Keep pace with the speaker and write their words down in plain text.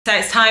So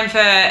it's time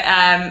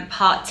for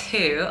part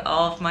 2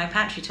 of my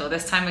pantry tour.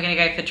 This time we're going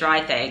to go for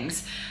dry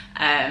things,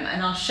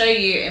 and I'll show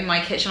you in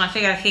my kitchen. I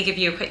figured I could give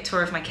you a quick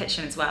tour of my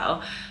kitchen as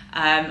well.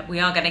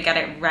 We are going to get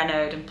it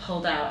renoed and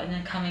pulled out in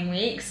the coming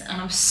weeks,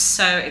 and I'm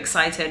so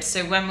excited.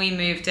 So when we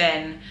moved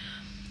in,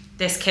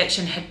 this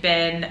kitchen had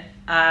been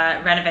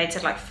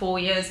renovated like 4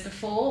 years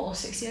before or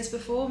 6 years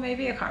before,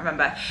 maybe, I can't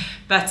remember,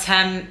 but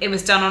it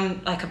was done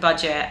on like a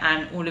budget,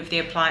 and all of the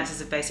appliances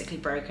have basically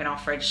broken. Our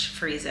fridge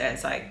freezer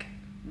is like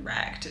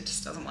wrecked, it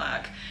just doesn't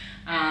work,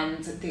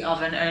 and the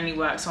oven only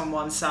works on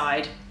one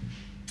side.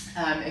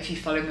 If you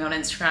follow me on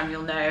Instagram,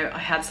 you'll know I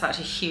had such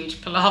a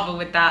huge palaver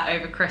with that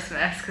over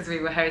Christmas because we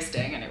were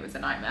hosting and it was a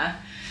nightmare.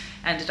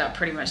 Ended up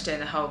pretty much doing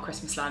the whole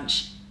Christmas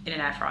lunch in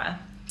an air fryer,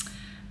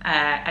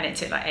 and it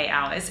took like 8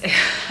 hours.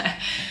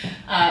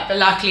 But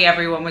luckily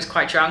everyone was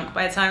quite drunk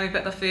by the time we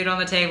put the food on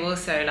the table,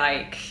 so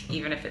like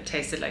even if it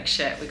tasted like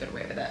shit, we got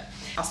away with it.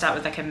 I'll start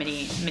with like a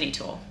mini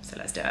tour, so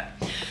let's do it.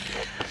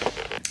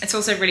 It's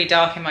also really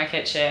dark in my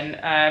kitchen.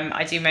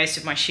 I do most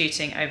of my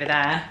shooting over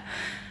there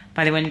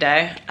by the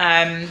window.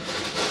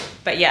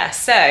 But yeah,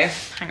 so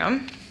hang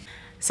on.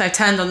 So I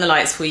turned on the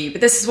lights for you, but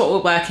this is what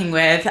we're working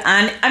with.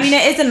 And I mean,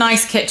 it is a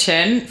nice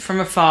kitchen from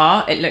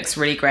afar. It looks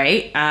really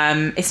great.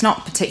 It's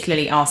not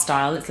particularly our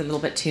style. It's a little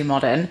bit too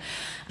modern.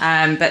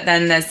 But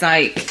then there's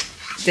like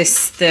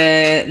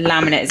the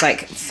laminate is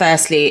like,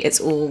 firstly, it's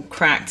all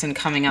cracked and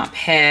coming up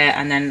here,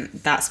 and then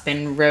that's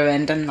been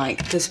ruined, and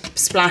like the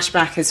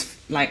splashback is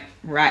like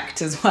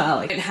wrecked as well.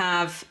 I didn't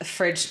have a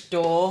fridge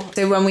door,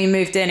 so when we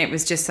moved in it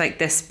was just like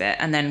this bit,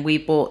 and then we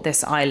bought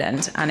this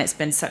island, and it's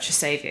been such a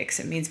saviour because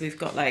it means we've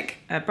got like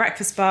a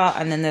breakfast bar,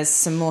 and then there's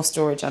some more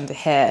storage under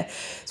here.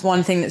 So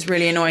one thing that's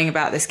really annoying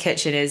about this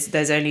kitchen is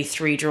there's only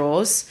 3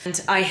 drawers,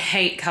 and I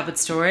hate cupboard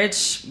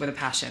storage with a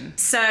passion.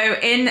 So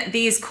in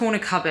these corner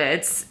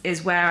cupboards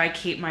is where I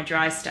keep my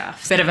dry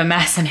stuff. Bit of a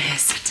mess in here,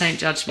 so don't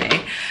judge me.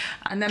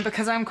 And then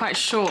because I'm quite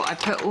short, I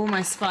put all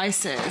my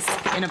spices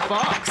in a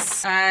box,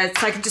 so I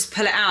can just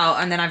pull it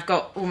out, and then I've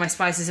got all my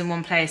spices in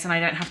one place, and I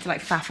don't have to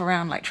like faff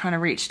around like trying to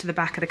reach to the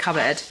back of the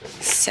cupboard.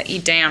 Set you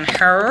down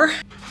here.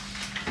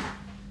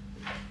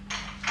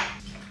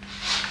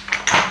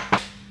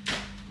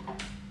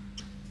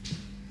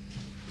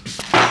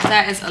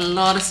 There is a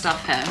lot of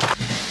stuff here.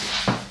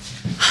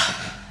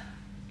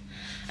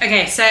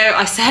 Okay, so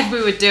I said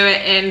we would do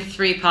it in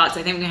 3 parts.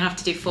 I think we're gonna have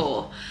to do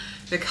 4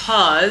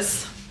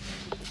 because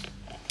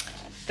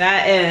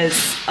there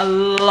is a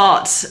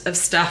lot of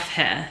stuff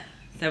here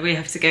that we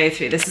have to go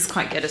through. This is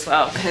quite good as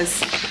well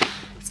because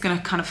it's gonna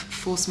kind of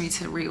force me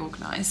to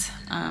reorganize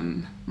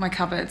my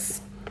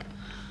cupboards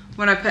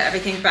when I put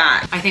everything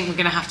back. I think we're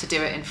gonna have to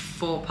do it in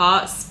 4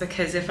 parts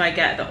because if I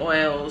get the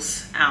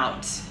oils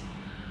out,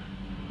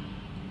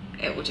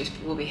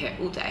 we'll be here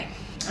all day,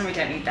 and we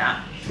don't need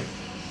that.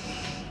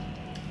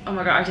 Oh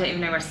my God, I don't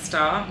even know where to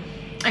start.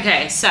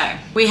 Okay, so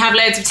we have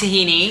loads of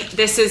tahini.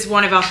 This is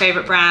one of our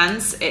favorite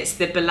brands. It's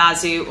the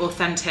Belazou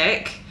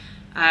Authentic.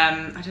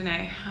 I don't know,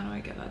 how do I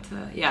get that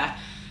to, yeah.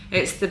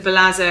 It's the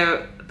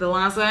Belazou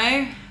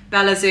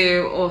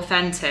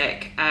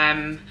Authentic.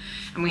 And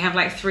we have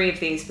like 3 of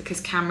these because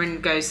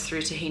Cameron goes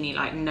through tahini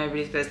like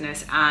nobody's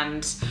business.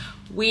 And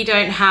we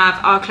don't have,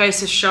 our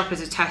closest shop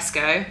is a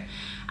Tesco,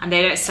 and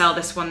they don't sell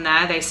this one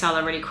there. They sell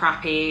a really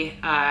crappy,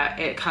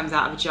 it comes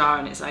out of a jar,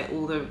 and it's like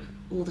all the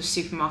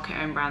supermarket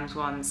own brands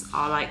ones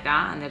are like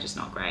that, and they're just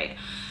not great.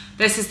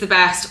 This is the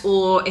best,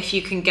 or if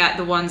you can get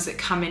the ones that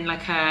come in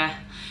like a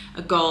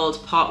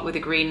gold pot with a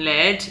green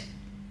lid,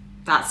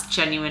 that's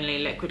genuinely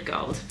liquid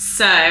gold.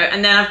 So,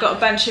 and then I've got a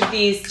bunch of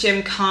these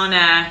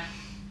Gymkhana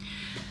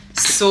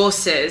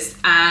sauces,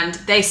 and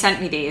they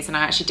sent me these, and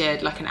I actually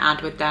did like an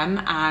ad with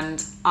them,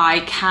 and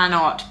I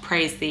cannot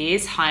praise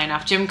these high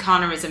enough.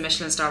 Gymkhana is a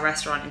Michelin star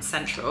restaurant in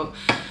Central,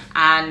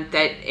 and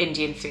they're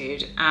Indian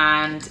food,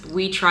 and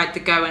we tried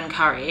the Goan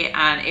curry,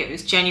 and it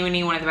was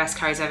genuinely one of the best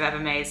curries I've ever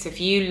made. So if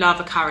you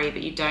love a curry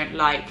but you don't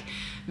like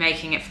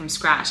making it from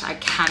scratch, I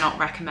cannot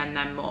recommend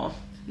them more.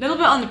 A little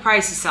bit on the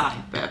pricey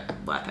side, but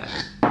worth it.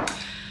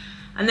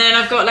 And then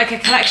I've got like a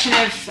collection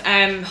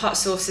of hot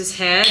sauces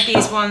here.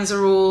 These ones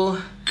are all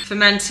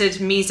fermented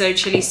miso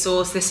chili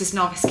sauce. This is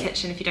Novice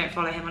Kitchen. If you don't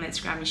follow him on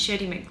Instagram, you should.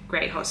 He makes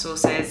great hot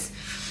sauces.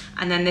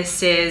 And then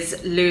this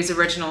is Lou's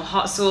Original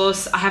Hot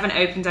Sauce. I haven't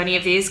opened any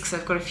of these because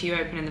I've got a few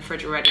open in the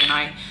fridge already, and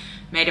I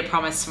made a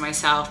promise to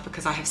myself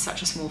because I have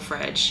such a small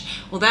fridge.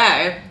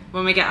 Although,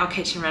 when we get our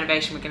kitchen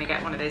renovation, we're gonna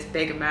get one of those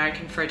big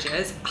American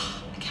fridges.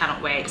 Oh, I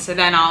cannot wait. So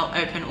then I'll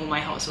open all my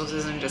hot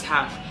sauces and just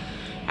have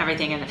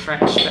everything in the fridge.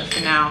 But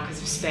for now,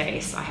 because of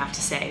space, I have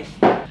to save.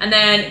 And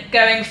then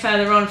going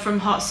further on from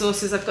hot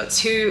sauces, I've got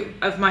 2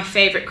 of my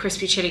favorite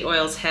crispy chili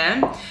oils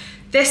here.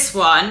 This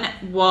one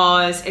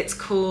it's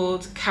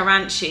called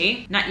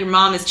Karanchi. Not Your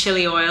Mama's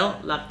chili oil,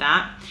 love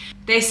that.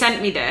 They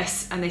sent me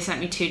this, and they sent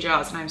me 2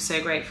 jars, and I'm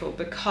so grateful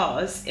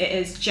because it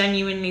is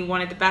genuinely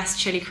one of the best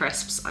chili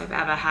crisps I've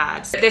ever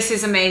had. This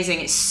is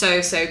amazing, it's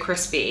so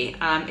crispy.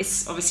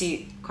 It's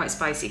obviously quite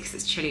spicy because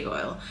it's chili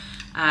oil,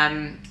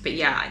 But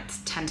yeah, it's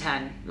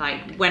 10/10.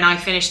 Like when I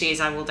finish these,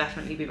 I will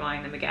definitely be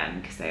buying them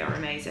again because they are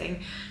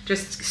amazing.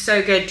 Just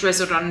so good,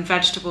 drizzled on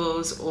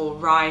vegetables or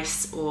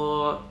rice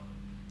or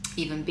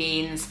even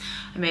beans.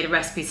 I made a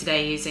recipe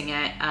today using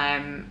it,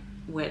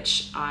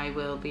 which I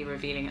will be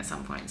revealing at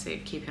some point, so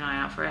keep an eye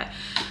out for it.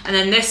 And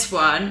then this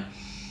one,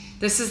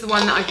 this is the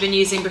one that I've been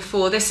using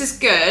before. This is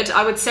good.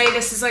 I would say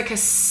this is like a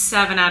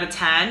 7 out of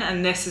 10,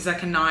 and this is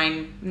like a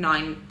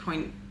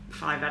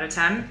 9.5 out of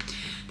 10.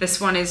 This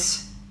one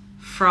is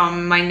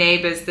from my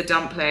neighbours, the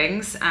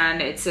dumplings,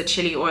 and it's a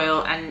chili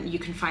oil, and you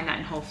can find that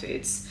in Whole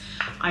Foods.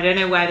 I don't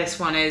know where this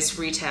one is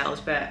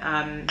retailed, but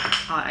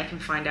I can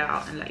find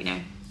out and let you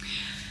know.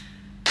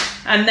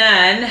 And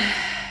then,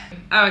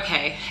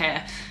 okay,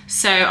 here.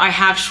 So I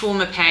have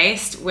shawarma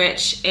paste,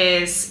 which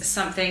is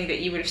something that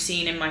you would have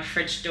seen in my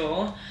fridge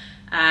door.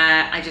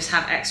 I just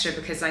have extra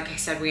because, like I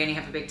said, we only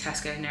have a big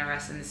Tesco near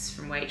us, and this is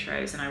from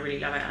Waitrose, and I really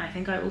love it. And I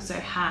think I also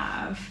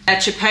have a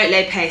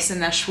chipotle paste,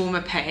 and their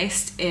shawarma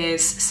paste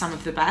is some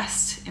of the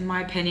best, in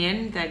my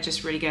opinion. They're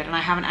just really good, and I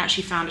haven't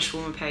actually found a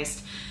shawarma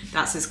paste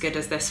that's as good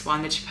as this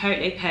one. The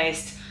chipotle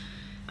paste,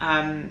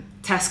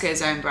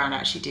 Tesco's own brand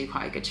actually do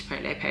quite a good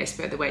chipotle paste,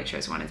 but the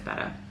Waitrose one is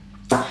better.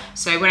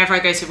 So whenever I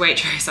go to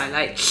Waitrose, I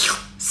like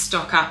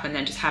stock up and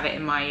then just have it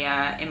in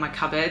my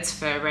cupboards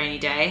for a rainy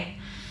day.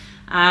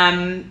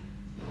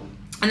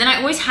 And then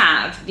I always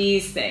have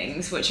these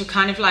things, which are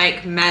kind of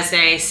like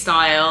meze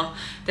style.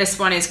 This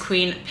one is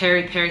Queen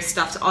Piri Piri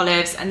stuffed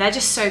olives, and they're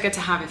just so good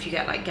to have if you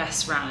get like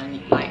guests around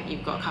and like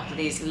you've got a couple of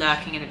these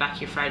lurking in the back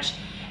of your fridge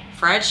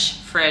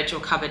or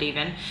cupboard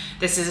even.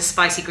 This is a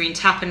spicy green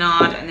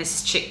tapenade, and this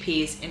is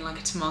chickpeas in like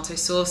a tomato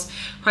sauce.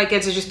 Quite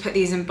good to just put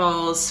these in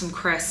bowls, some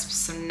crisps,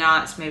 some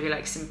nuts, maybe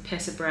like some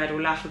pita bread or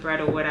laffa bread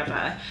or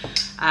whatever.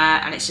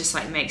 And it's just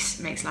like makes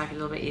life a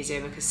little bit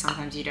easier, because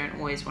sometimes you don't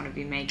always want to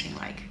be making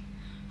like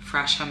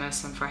fresh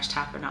hummus and fresh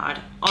tapenade.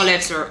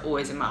 Olives are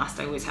always a must.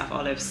 I always have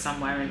olives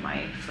somewhere in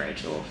my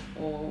fridge or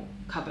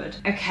cupboard.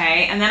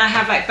 Okay, and then I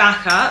have like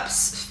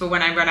backups for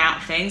when I run out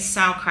of things.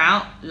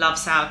 Sauerkraut, love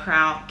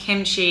sauerkraut,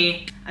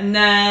 kimchi, and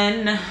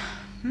then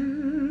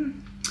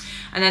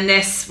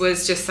this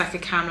was just like a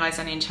caramelized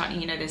onion chutney.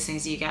 You know those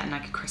things you get in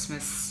like a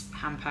Christmas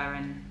hamper,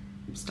 and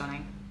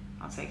stunning.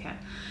 I'll take it.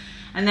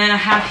 And then I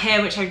have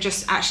here, which I've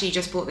just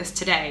bought this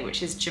today,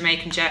 which is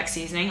Jamaican jerk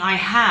seasoning. I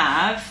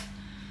have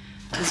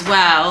as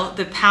well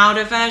the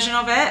powder version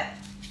of it,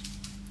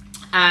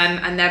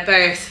 and they're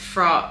both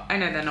from, oh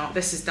no they're not,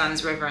 this is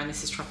Dunn's River and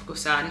this is Tropical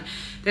Sun.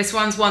 This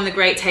one's won the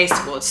Great Taste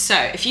Awards. So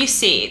if you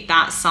see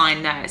that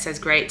sign there, it says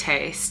Great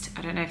Taste.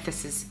 I don't know if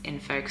this is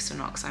in focus or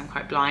not because I'm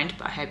quite blind,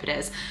 but I hope it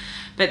is.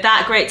 But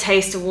that Great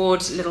Taste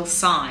Award little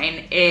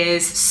sign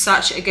is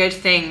such a good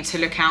thing to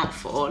look out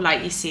for.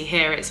 Like you see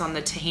here, it's on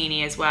the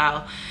tahini as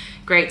well.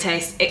 Great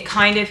Taste. It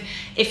kind of,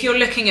 if you're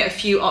looking at a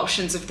few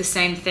options of the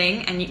same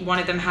thing and one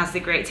of them has the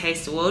Great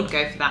Taste Award,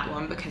 go for that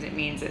one, because it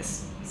means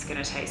it's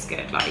gonna taste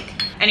good. Like,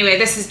 anyway,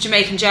 this is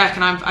Jamaican jerk,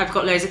 and I've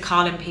got loads of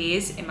carlin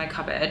peas in my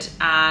cupboard,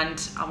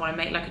 and I want to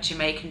make like a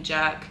Jamaican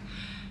jerk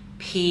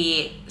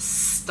pea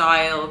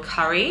style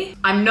curry.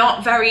 I'm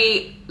not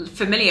very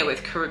familiar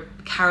with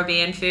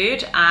Caribbean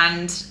food,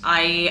 and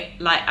every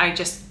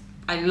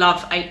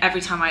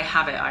time I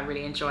have it, I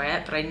really enjoy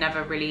it, but I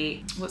never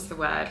really, what's the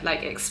word,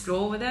 like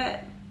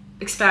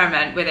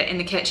experiment with it in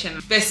the kitchen.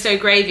 Bisto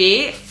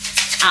gravy,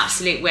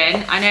 absolute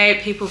win. I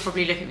know people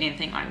probably look at me and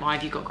think like, why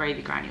have you got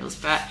gravy granules?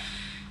 But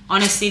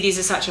honestly, these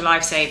are such a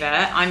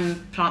lifesaver.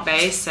 I'm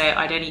plant-based, so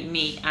I don't eat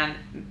meat, and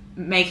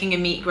making a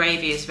meat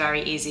gravy is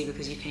very easy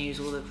because you can use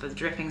all of the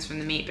drippings from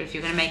the meat. But if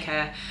you're gonna make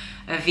a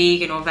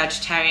vegan or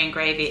vegetarian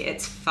gravy,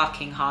 it's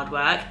fucking hard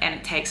work, and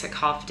it takes like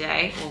half a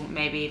day or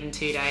maybe even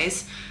 2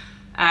 days.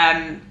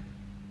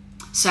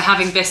 So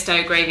having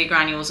Bisto gravy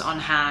granules on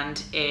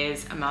hand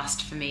is a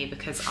must for me,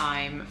 because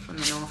I'm from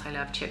the north. I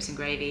love chips and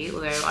gravy,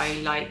 although I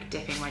like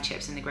dipping my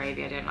chips in the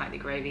gravy. I don't like the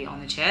gravy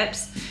on the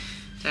chips.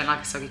 Don't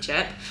like a soggy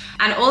chip.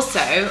 And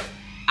also,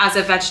 as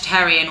a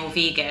vegetarian or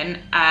vegan,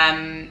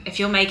 if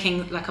you're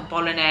making like a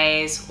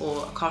bolognese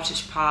or a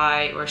cottage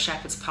pie or a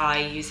shepherd's pie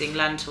using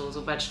lentils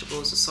or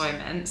vegetables or soy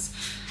mince,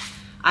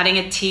 adding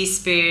a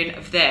teaspoon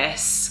of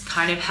this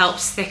kind of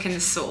helps thicken the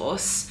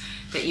sauce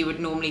that you would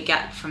normally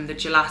get from the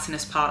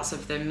gelatinous parts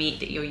of the meat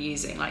that you're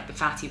using, like the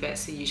fatty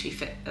bits that usually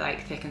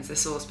thickens the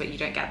sauce, but you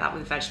don't get that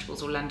with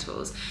vegetables or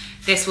lentils.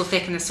 This will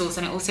thicken the sauce,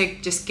 and it also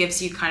just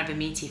gives you kind of a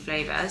meaty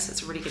flavour, so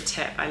it's a really good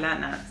tip. I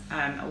learned that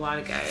a while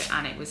ago,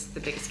 and it was the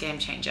biggest game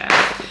changer.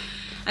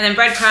 And then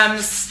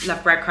breadcrumbs,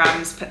 love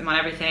breadcrumbs, put them on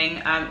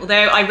everything. Although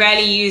I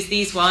rarely use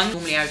these ones.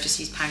 Normally I would just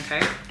use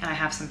panko, and I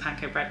have some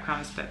panko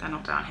breadcrumbs, but they're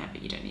not down here,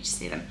 but you don't need to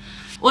see them.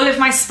 All of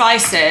my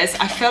spices,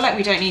 I feel like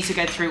we don't need to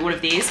go through all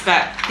of these,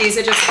 but these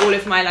are just all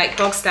of my like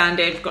bog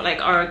standard. We've got like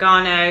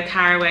oregano,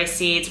 caraway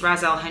seeds,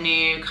 ras el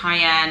hanout,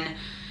 cayenne.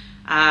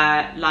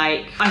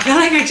 I feel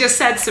like I just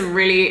said some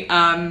really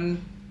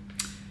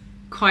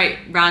quite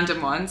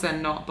random ones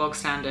and not bog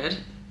standard.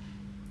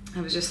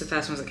 It was just the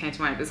first ones that came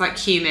to mind. It was like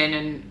cumin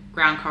and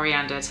ground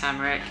coriander,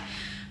 turmeric.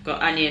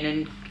 Got onion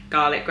and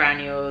garlic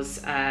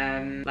granules,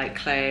 like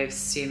cloves,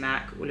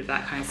 sumac, all of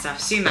that kind of stuff.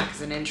 Sumac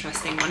is an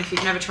interesting one. If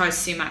you've never tried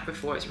sumac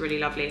before, it's really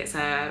lovely. It's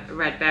a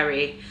red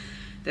berry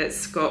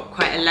that's got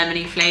quite a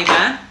lemony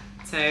flavour,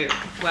 so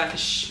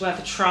worth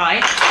a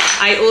try.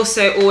 I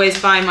also always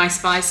buy my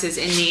spices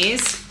in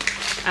these,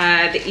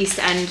 the East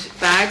End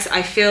bags.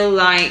 I feel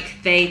like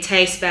they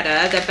taste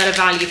better, they're better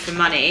value for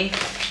money,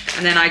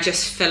 and then I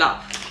just fill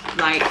up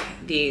like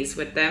these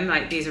with them.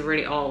 Like these are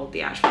really old,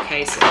 the actual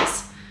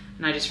cases,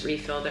 and I just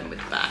refill them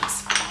with the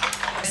bags.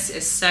 This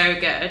is so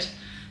good.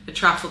 The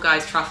truffle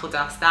guys, truffle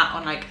dust, that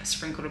on like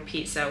sprinkled on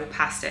pizza or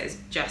pasta is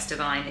just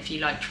divine. If you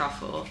like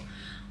truffle,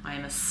 I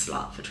am a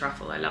slut for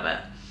truffle, I love it.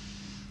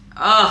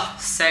 Oh,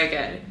 so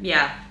good.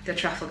 Yeah, the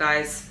truffle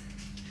guys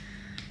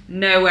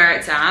know where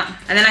it's at.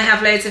 And then I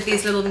have loads of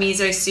these little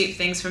miso soup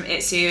things from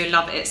Itsu.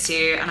 Love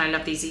Itsu, and I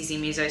love these easy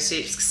miso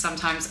soups because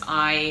sometimes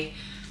I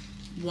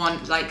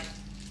want like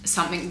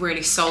something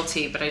really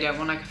salty, but I don't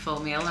want like a full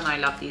meal, and I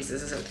love these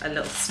as a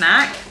little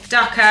snack.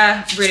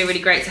 Dukkha, really, really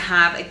great to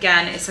have.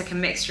 Again, it's like a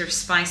mixture of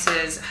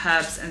spices,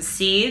 herbs, and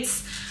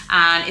seeds.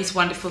 And it's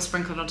wonderful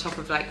sprinkled on top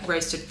of like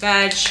roasted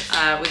veg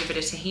with a bit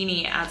of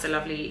tahini. It adds a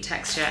lovely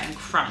texture and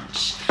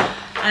crunch.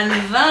 And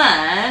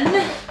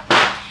then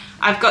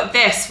I've got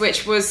this,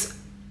 which was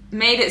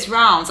made its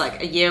rounds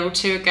like a year or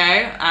two ago,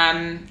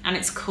 and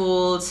it's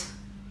called,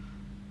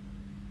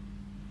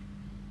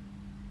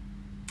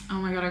 oh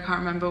my god, I can't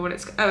remember what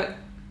it's called. Oh,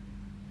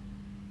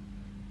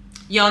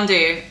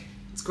 Yondu.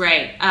 It's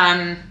great.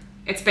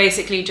 It's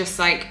basically just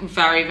like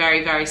very,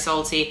 very, very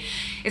salty.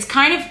 It's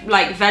kind of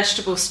like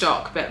vegetable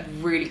stock, but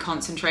really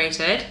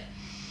concentrated.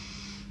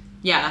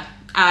 Yeah,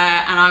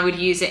 and I would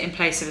use it in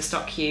place of a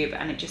stock cube,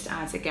 and it just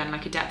adds, again,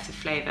 like a depth of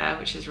flavor,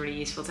 which is really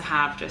useful to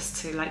have just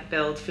to like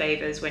build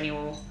flavors when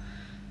you're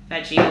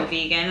veggie or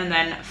vegan. And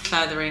then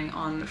furthering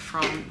on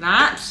from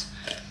that,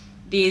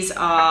 these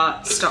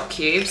are stock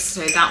cubes.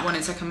 So that one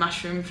is like a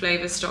mushroom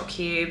flavor stock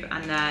cube,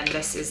 and then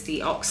this is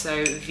the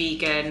Oxo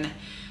vegan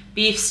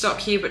beef stock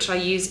cube, which I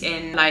use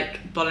in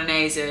like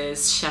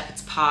bologneses,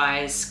 shepherd's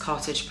pies,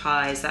 cottage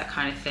pies, that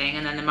kind of thing.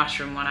 And then the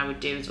mushroom one I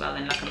would do as well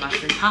in like a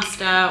mushroom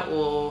pasta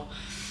or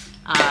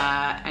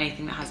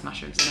anything that has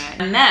mushrooms in it.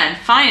 And then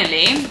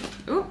finally,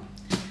 ooh,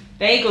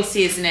 bagel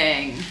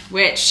seasoning,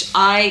 which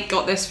I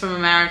got this from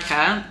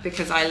America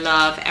because I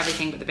love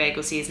everything but the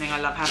bagel seasoning. I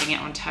love having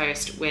it on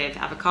toast with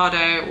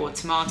avocado or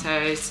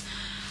tomatoes,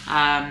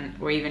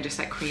 or even just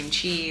like cream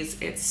cheese.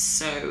 It's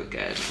so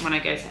good. When I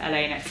go to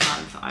LA next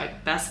month, I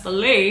best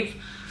believe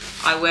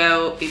I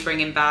will be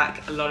bringing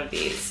back a lot of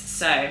these.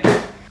 So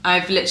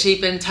I've literally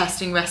been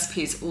testing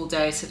recipes all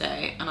day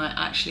today, and I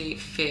actually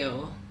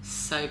feel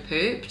so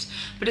pooped.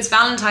 But it's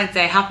Valentine's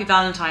Day. Happy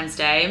Valentine's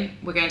Day.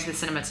 We're going to the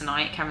cinema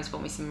tonight. Cameron's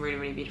bought me some really,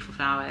 really beautiful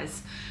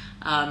flowers.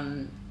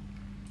 And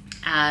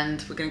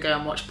we're gonna go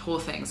and watch Poor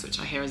Things,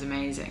 which I hear is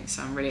amazing.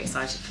 So I'm really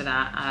excited for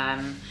that.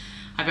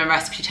 I've been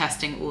recipe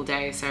testing all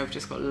day, so I've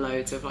just got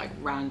loads of like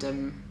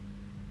random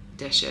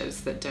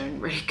dishes that don't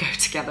really go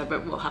together,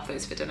 but we'll have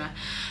those for dinner.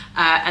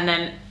 And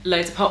then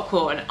loads of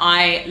popcorn.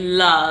 I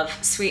love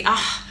sweet,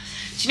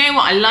 do you know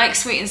what? I like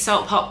sweet and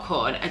salt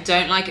popcorn. I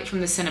don't like it from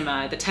the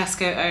cinema. The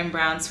Tesco own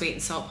brand sweet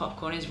and salt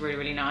popcorn is really,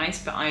 really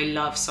nice, but I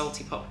love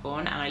salty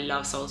popcorn, and I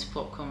love salty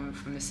popcorn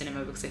from the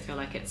cinema because I feel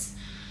like it's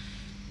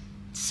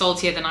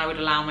saltier than I would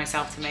allow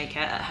myself to make it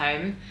at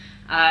home.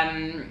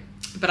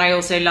 But I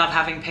also love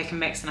having pick and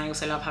mix, and I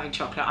also love having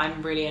chocolate.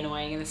 I'm really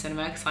annoying in the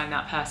cinema because I'm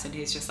that person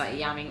who's just like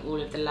yamming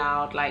all of the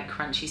loud, like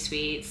crunchy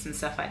sweets and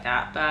stuff like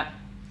that. But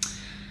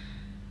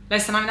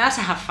listen, I'm there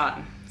to have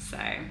fun. So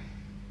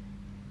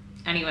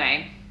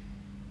anyway,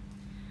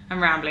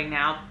 I'm rambling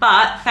now,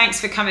 but thanks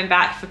for coming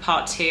back for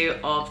part 2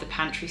 of the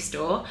pantry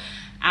store.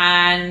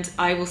 And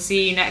I will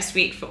see you next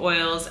week for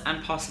oils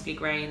and possibly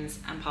grains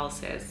and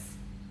pulses.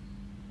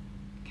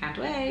 Can't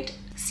wait.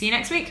 See you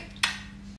next week.